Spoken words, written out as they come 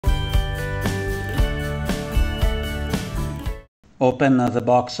Open the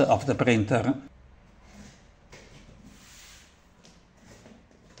box of the printer.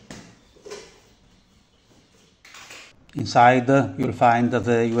 Inside you'll find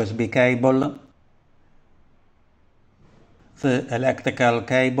the USB cable, the electrical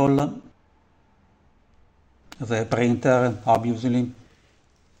cable, the printer obviously,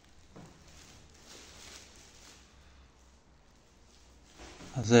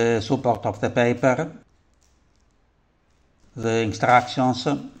 the support of the paper, the instructions,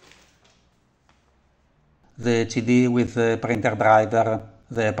 the CD with the printer driver,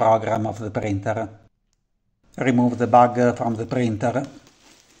 the program of the printer. Remove the bag from the printer.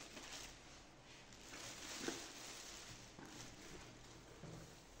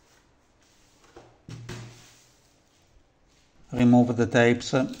 Remove the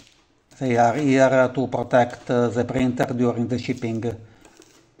tapes. They are here to protect the printer during the shipping.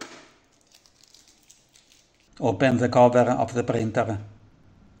 Open the cover of the printer.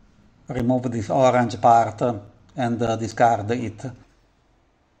 Remove this orange part and discard it.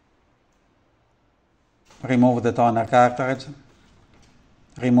 Remove the toner cartridge.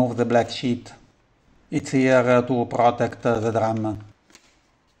 Remove the black sheet. It's here to protect the drum.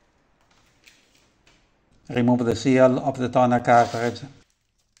 Remove the seal of the toner cartridge.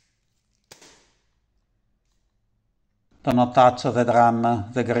 Do not touch the drum,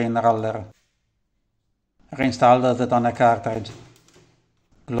 the green roller. Reinstall the toner cartridge.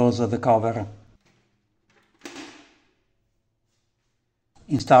 Close the cover.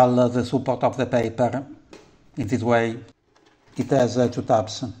 Install the support of the paper. In this way, it has two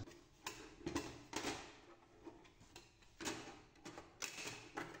tabs.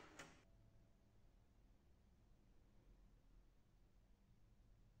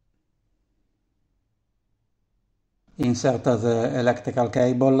 Insert the electrical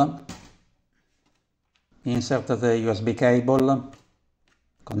cable. Insert the USB cable.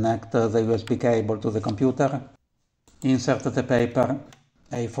 Connect the USB cable to the computer. Insert the paper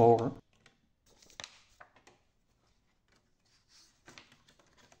A4.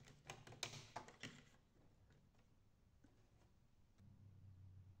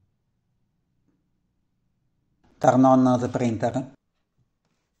 Turn on the printer.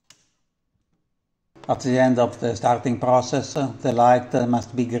 At the end of the starting process, the light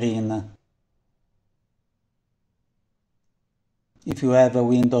must be green. If you have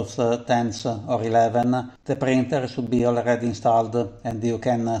Windows 10 or 11, the printer should be already installed and you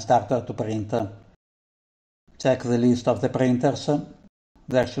can start to print. Check the list of the printers.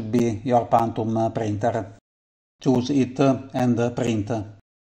 There should be your Pantum printer. Choose it and print.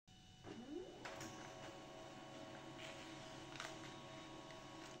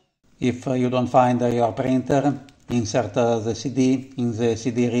 If you don't find your printer, insert the CD in the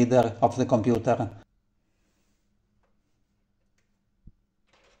CD reader of the computer.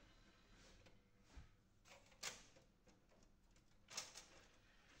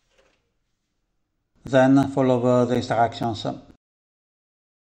 Then follow the instructions.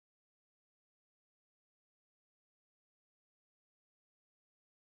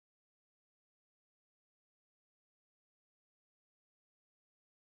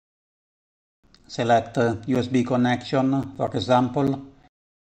 Select USB connection, for example.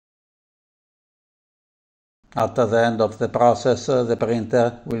 At the end of the process, the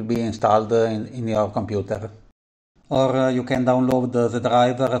printer will be installed in your computer. Or you can download the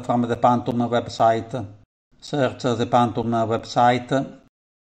driver from the Pantum website. Search the Pantum website.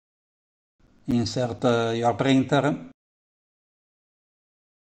 Insert your printer.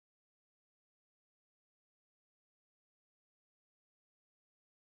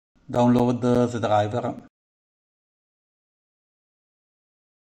 Download the driver.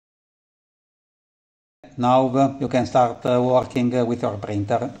 Now you can start working with your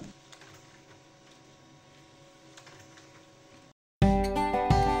printer.